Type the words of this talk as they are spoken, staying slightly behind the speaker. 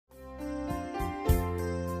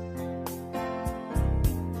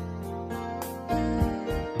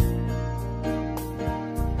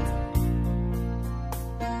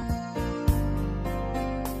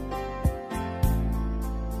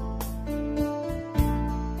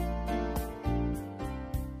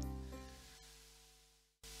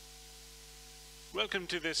Welcome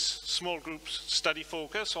to this small group study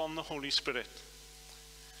focus on the Holy Spirit.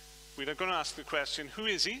 We are going to ask the question, who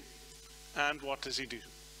is he and what does he do?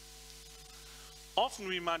 Often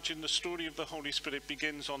we imagine the story of the Holy Spirit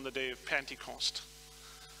begins on the day of Pentecost.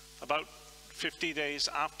 About 50 days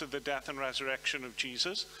after the death and resurrection of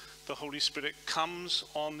Jesus, the Holy Spirit comes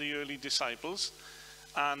on the early disciples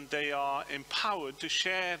and they are empowered to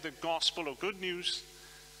share the gospel or good news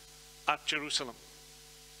at Jerusalem.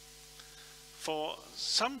 For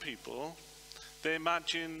some people, they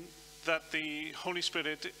imagine that the Holy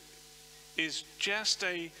Spirit is just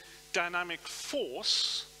a dynamic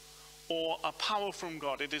force or a power from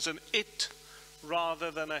God. It is an it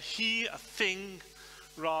rather than a he, a thing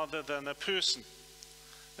rather than a person.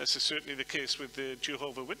 This is certainly the case with the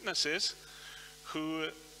Jehovah's Witnesses, who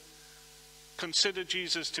consider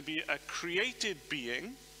Jesus to be a created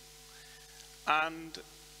being and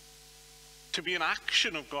to be an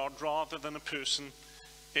action of God rather than a person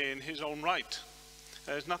in his own right.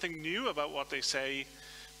 There's nothing new about what they say,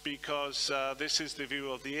 because this is the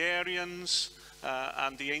view of the Arians,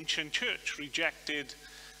 and the ancient church rejected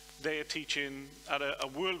their teaching at a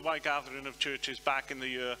worldwide gathering of churches back in the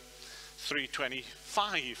year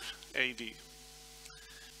 325 AD.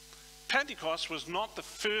 Pentecost was not the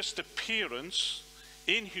first appearance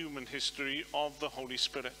in human history of the Holy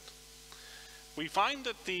Spirit. We find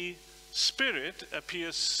that the Spirit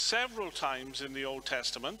appears several times in the Old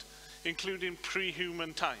Testament, including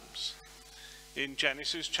pre-human times. In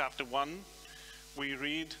Genesis chapter 1, we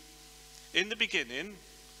read, "In the beginning,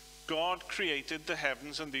 God created the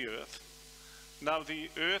heavens and the earth. Now the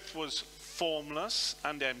earth was formless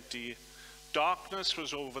and empty. Darkness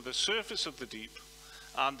was over the surface of the deep,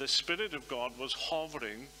 and the Spirit of God was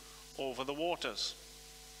hovering over the waters."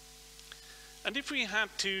 And if we had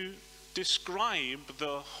to describe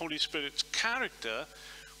the Holy Spirit's character,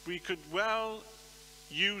 we could well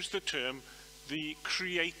use the term the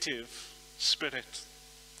creative Spirit.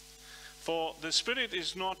 For the Spirit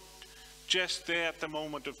is not just there at the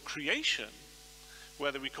moment of creation,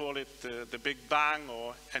 whether we call it the Big Bang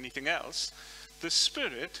or anything else. The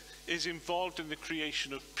Spirit is involved in the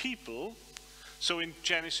creation of people. So in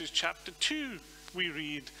Genesis chapter 2, we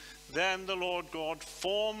read, "Then the Lord God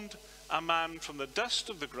formed a man from the dust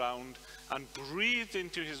of the ground and breathed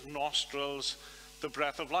into his nostrils the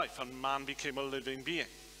breath of life, and man became a living being."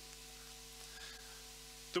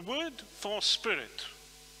 The word for spirit,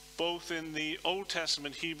 both in the Old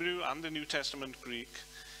Testament Hebrew and the New Testament Greek,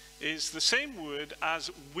 is the same word as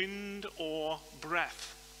wind or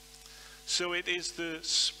breath. So it is the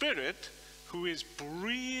Spirit who is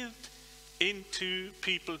breathed into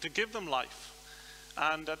people to give them life.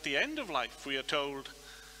 And at the end of life, we are told,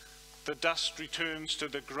 the dust returns to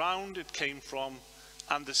the ground it came from,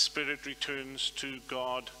 and the Spirit returns to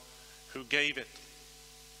God who gave it.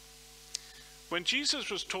 When Jesus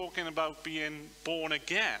was talking about being born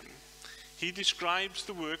again, he describes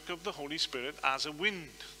the work of the Holy Spirit as a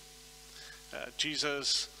wind.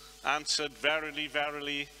 Jesus answered, "Verily,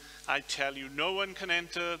 verily, I tell you, no one can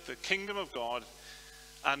enter the kingdom of God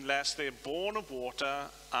unless they are born of water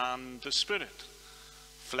and the Spirit.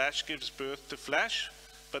 Flesh gives birth to flesh,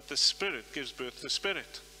 but the Spirit gives birth to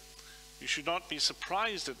spirit. You should not be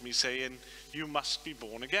surprised at me saying, 'You must be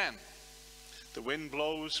born again.' The wind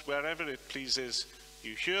blows wherever it pleases.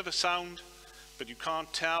 You hear the sound, but you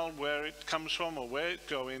can't tell where it comes from or where it's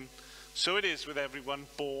going. So it is with everyone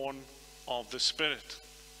born of the Spirit."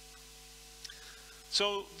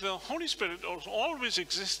 So the Holy Spirit has always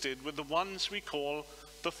existed with the ones we call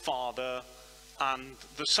the Father and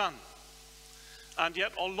the Son. And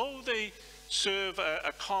yet, although they serve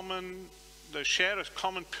they share a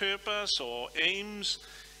common purpose or aims,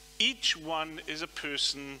 each one is a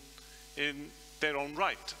person in their own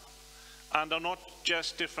right, and are not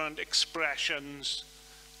just different expressions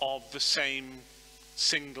of the same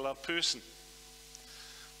singular person.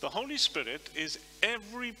 The Holy Spirit is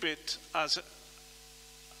every bit as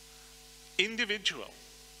individual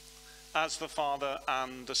as the Father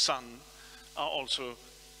and the Son are also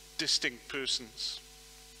distinct persons.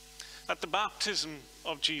 At the baptism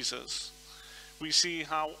of Jesus, we see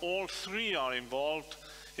how all three are involved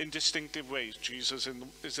in distinctive ways. Jesus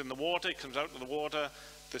is in the water, he comes out of the water.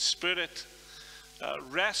 The Spirit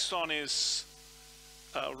rests on him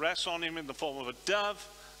in the form of a dove,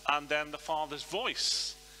 and then the Father's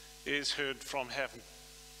voice is heard from heaven.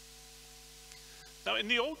 Now, in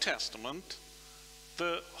the Old Testament,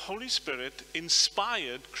 the Holy Spirit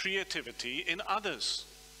inspired creativity in others.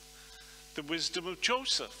 The wisdom of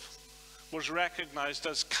Joseph was recognized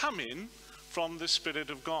as coming from the Spirit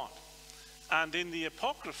of God. And in the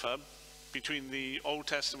Apocrypha, between the Old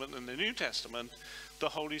Testament and the New Testament, the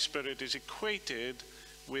Holy Spirit is equated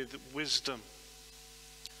with wisdom.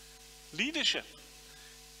 Leadership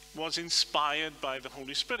was inspired by the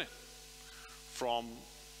Holy Spirit. From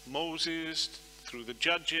Moses through the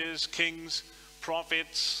judges, kings,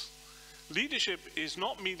 prophets, leadership is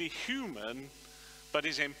not merely human, but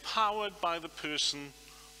is empowered by the person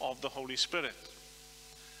of the Holy Spirit.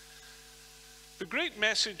 The great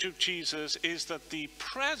message of Jesus is that the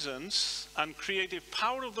presence and creative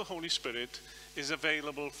power of the Holy Spirit is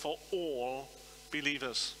available for all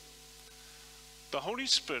believers. The Holy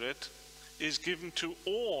Spirit is given to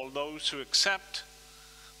all those who accept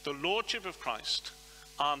the Lordship of Christ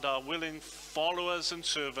and are willing followers and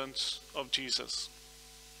servants of Jesus.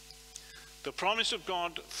 The promise of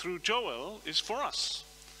God through Joel is for us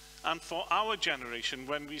and for our generation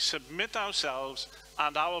when we submit ourselves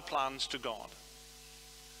and our plans to God.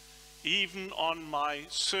 Even on my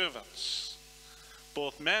servants,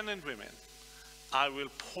 both men and women, I will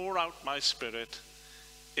pour out my Spirit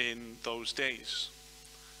in those days.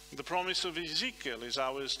 The promise of Ezekiel is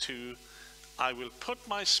ours too. I will put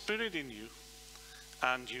my Spirit in you,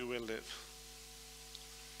 and you will live.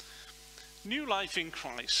 New life in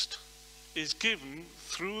Christ is given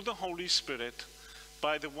through the Holy Spirit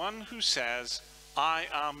by the one who says, I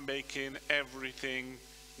am making everything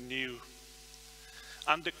new.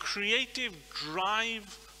 And the creative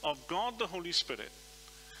drive of God the Holy Spirit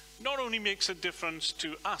not only makes a difference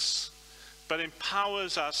to us, but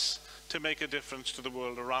empowers us to make a difference to the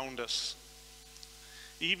world around us.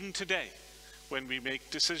 Even today, when we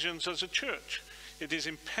make decisions as a church, it is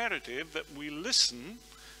imperative that we listen,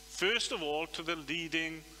 first of all, to the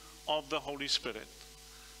leading of the Holy Spirit,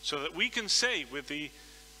 so that we can say with the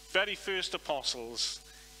very first apostles,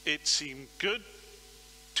 it seemed good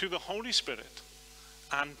to the Holy Spirit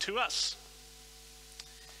and to us.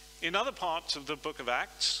 In other parts of the book of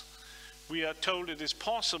Acts, we are told it is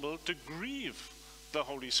possible to grieve the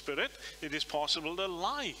Holy Spirit. It is possible to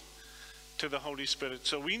lie to the Holy Spirit.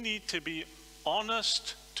 So we need to be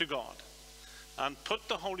honest to God and put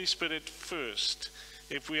the Holy Spirit first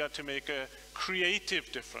if we are to make a creative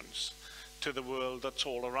difference to the world that's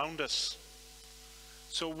all around us.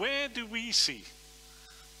 So where do we see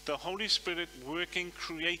the Holy Spirit working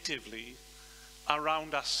creatively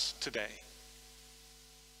around us today?